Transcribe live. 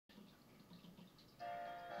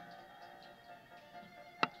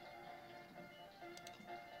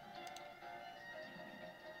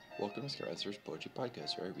Welcome to Scott Ransopher's Poetry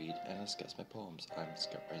Podcast, where I read and discuss my poems. I'm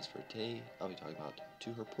Scott Ransopher. Today, I'll be talking about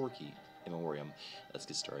To Her Porgy in Memoriam. Let's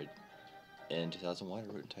get started. In 2001,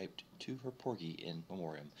 I wrote and typed To Her Porgy in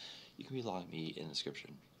Memoriam. You can read along with me in the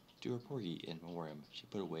description. To her porgy in Memoriam, she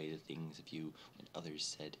put away the things of you when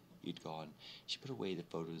others said you'd gone. She put away the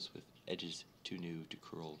photos with edges too new to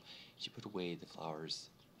curl. She put away the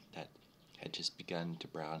flowers that had just begun to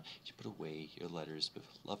brown. She put away your letters with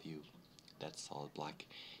love you, that solid black.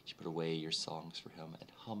 She put away your songs for him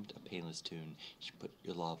and hummed a painless tune. She put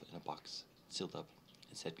your love in a box, sealed up,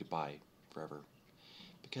 and said goodbye forever,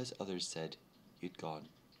 because others said you'd gone.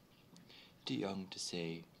 Too young to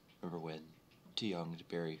say, remember when, too young to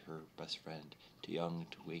bury her best friend, too young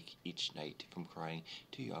to wake each night from crying,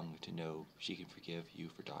 too young to know she can forgive you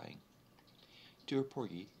for dying. To Her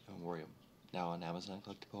Porgy in Memoriam, now on Amazon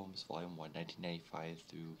Collected Poems, Volume 1, 1995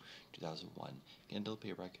 through 2001, Kindle,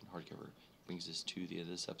 paperback, and hardcover. Brings us to the end of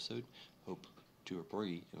this episode. Hope To Her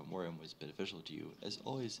Porgy in Memoriam was beneficial to you. As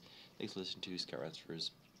always, thanks for listening to Scott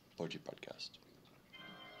Ransopher's Poetry Podcast.